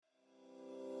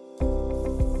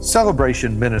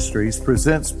Celebration Ministries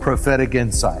presents Prophetic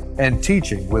Insight and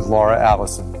Teaching with Laura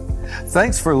Allison.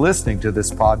 Thanks for listening to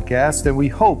this podcast, and we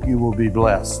hope you will be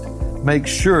blessed. Make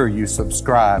sure you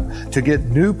subscribe to get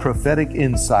new prophetic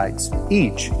insights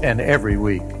each and every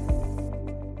week.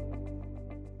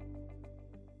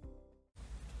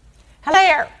 Hello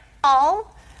there,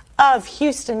 all of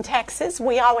Houston, Texas.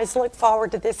 We always look forward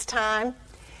to this time.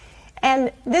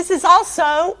 And this is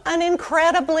also an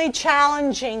incredibly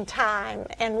challenging time,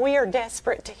 and we are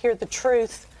desperate to hear the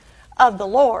truth of the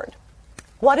Lord.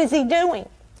 What is He doing?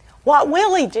 What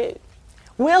will He do?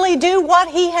 Will He do what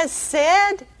He has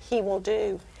said He will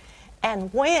do?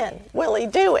 And when will He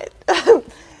do it?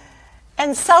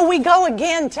 And so we go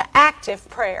again to active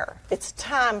prayer. It's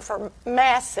time for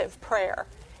massive prayer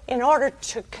in order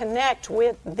to connect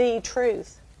with the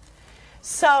truth.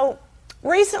 So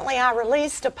recently I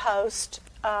released a post,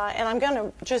 and I'm going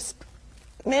to just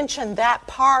mention that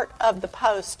part of the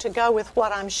post to go with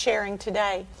what I'm sharing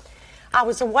today. I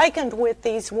was awakened with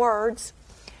these words: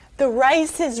 the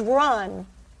race is run,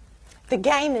 the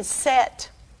game is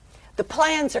set, the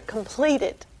plans are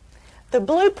completed, the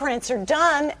blueprints are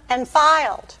done and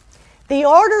filed, the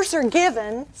orders are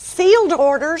given, sealed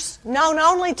orders known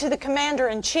only to the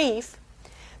commander-in-chief,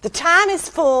 the time is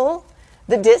full,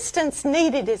 the distance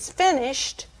needed is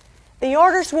finished, the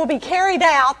orders will be carried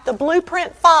out, the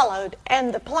blueprint followed,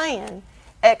 and the plan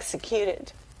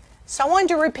executed. So I wanted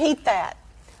to repeat that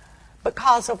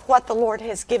because of what the Lord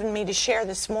has given me to share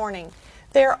this morning.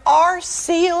 There are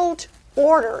sealed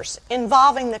orders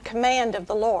involving the command of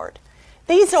the Lord.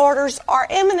 These orders are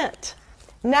imminent.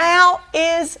 Now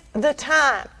is the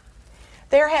time.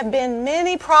 There have been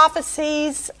many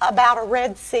prophecies about a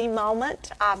Red Sea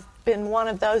moment. I've been one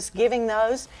of those giving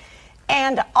those,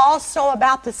 and also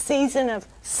about the season of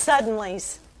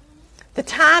suddenlies. The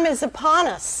time is upon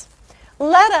us.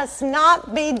 Let us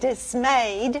not be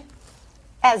dismayed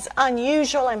as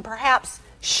unusual and perhaps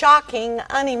shocking,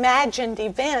 unimagined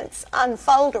events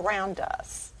unfold around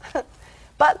us.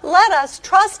 But let us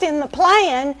trust in the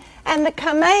plan and the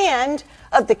command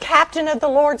of the captain of the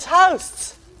Lord's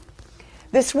hosts.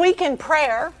 This week in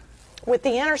prayer with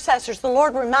the intercessors, the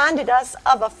Lord reminded us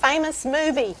of a famous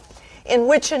movie in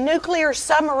which a nuclear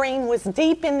submarine was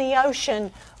deep in the ocean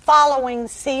following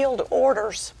sealed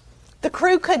orders. The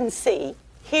crew couldn't see,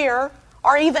 hear,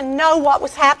 or even know what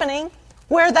was happening,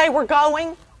 where they were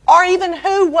going, or even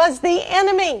who was the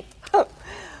enemy.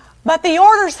 But the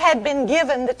orders had been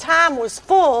given, the time was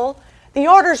full, the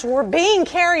orders were being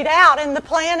carried out, and the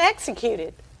plan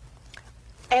executed.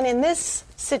 And in this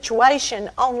situation,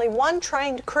 only one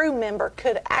trained crew member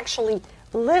could actually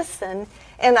listen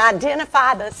and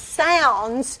identify the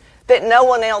sounds that no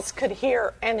one else could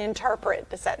hear and interpret.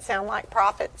 Does that sound like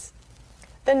prophets?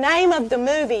 The name of the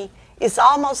movie is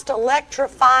almost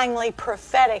electrifyingly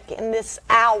prophetic in this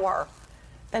hour.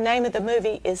 The name of the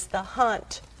movie is The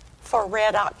Hunt for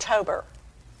Red October.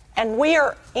 And we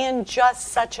are in just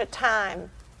such a time.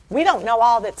 We don't know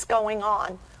all that's going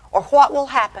on or what will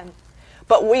happen,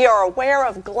 but we are aware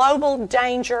of global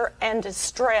danger and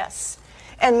distress,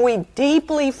 and we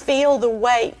deeply feel the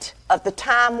weight of the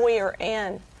time we are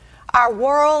in. Our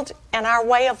world and our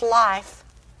way of life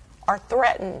are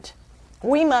threatened.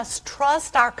 We must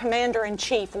trust our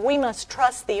commander-in-chief. We must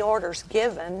trust the orders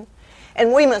given,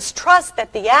 and we must trust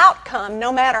that the outcome,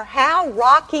 no matter how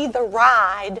rocky the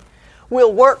ride,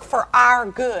 will work for our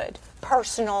good,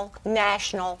 personal,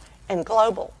 national, and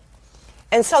global.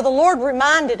 And so the Lord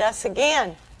reminded us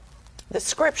again, the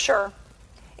scripture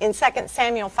in 2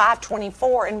 Samuel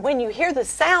 5:24, and when you hear the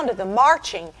sound of the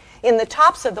marching in the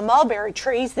tops of the mulberry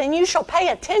trees, then you shall pay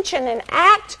attention and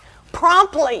act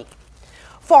promptly.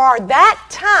 For that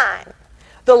time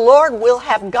the Lord will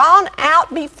have gone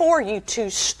out before you to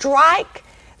strike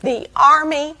the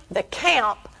army, the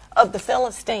camp of the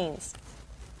Philistines.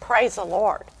 Praise the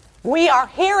Lord. We are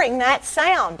hearing that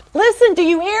sound. Listen, do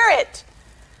you hear it?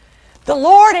 The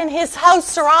Lord and His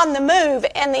hosts are on the move,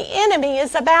 and the enemy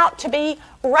is about to be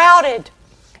routed.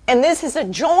 And this is a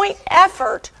joint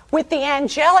effort with the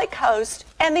angelic host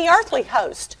and the earthly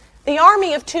host, the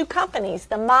army of two companies,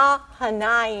 the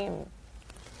Mahanaim.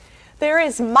 There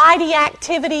is mighty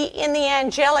activity in the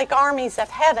angelic armies of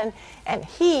heaven, and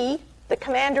He, the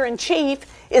commander-in-chief,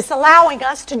 is allowing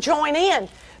us to join in.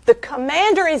 The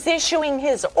commander is issuing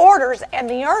his orders, and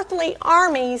the earthly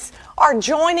armies are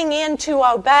joining in to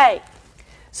obey.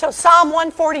 So Psalm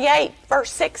 148,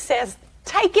 verse 6 says,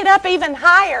 "Take it up even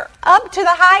higher, up to the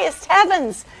highest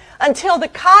heavens, until the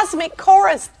cosmic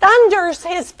chorus thunders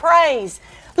His praise.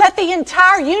 Let the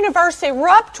entire universe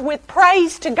erupt with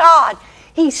praise to God.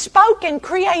 He spoke and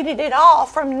created it all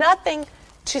from nothing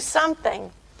to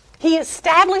something. He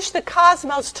established the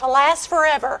cosmos to last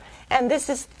forever. And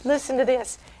listen to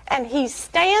this. And He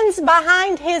stands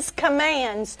behind His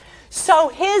commands, so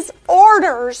His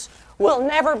orders will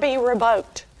never be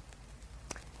revoked.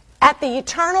 At the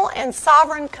eternal and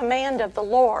sovereign command of the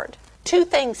Lord, two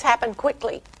things happen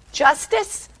quickly: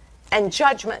 justice and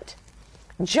judgment.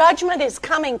 Judgment is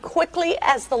coming quickly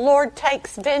as the Lord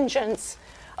takes vengeance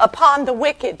upon the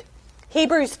wicked.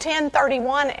 Hebrews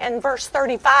 10:31 and verse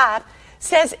 35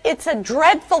 says it's a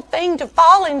dreadful thing to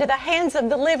fall into the hands of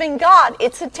the living God.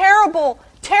 It's a terrible,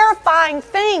 terrifying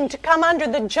thing to come under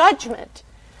the judgment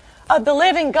of the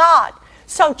living God.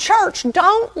 So church,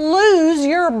 don't lose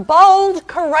your bold,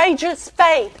 courageous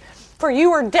faith, for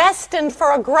you are destined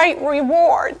for a great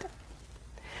reward.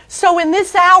 So in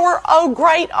this hour, O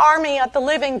great army of the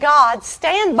living God,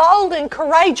 stand bold and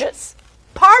courageous.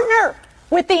 Partner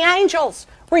with the angels.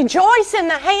 Rejoice in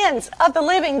the hands of the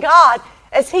living God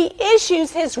as He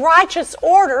issues His righteous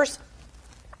orders,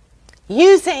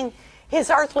 using His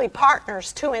earthly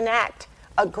partners to enact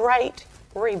a great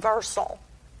reversal.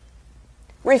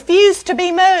 Refuse to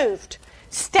be moved.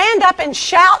 Stand up and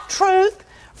shout truth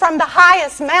from the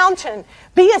highest mountain.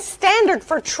 Be a standard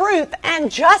for truth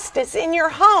and justice in your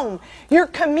home, your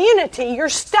community, your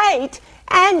state,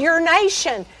 and your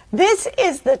nation. This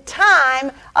is the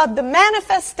time of the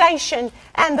manifestation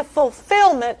and the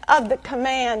fulfillment of the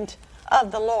command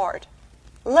of the Lord.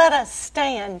 Let us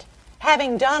stand,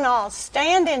 having done all,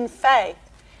 stand in faith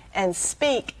and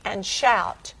speak and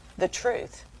shout the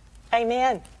truth.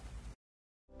 Amen.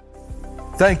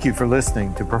 Thank you for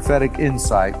listening to Prophetic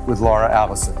Insight with Laura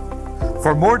Allison.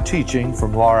 For more teaching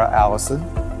from Laura Allison,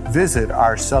 visit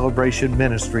our Celebration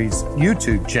Ministries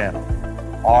YouTube channel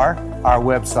or our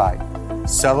website,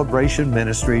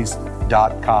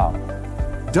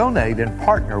 celebrationministries.com. Donate and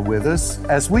partner with us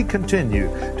as we continue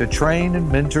to train and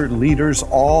mentor leaders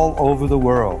all over the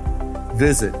world.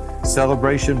 Visit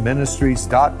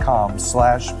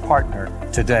celebrationministries.com/partner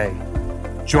today.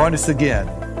 Join us again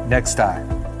next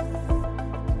time.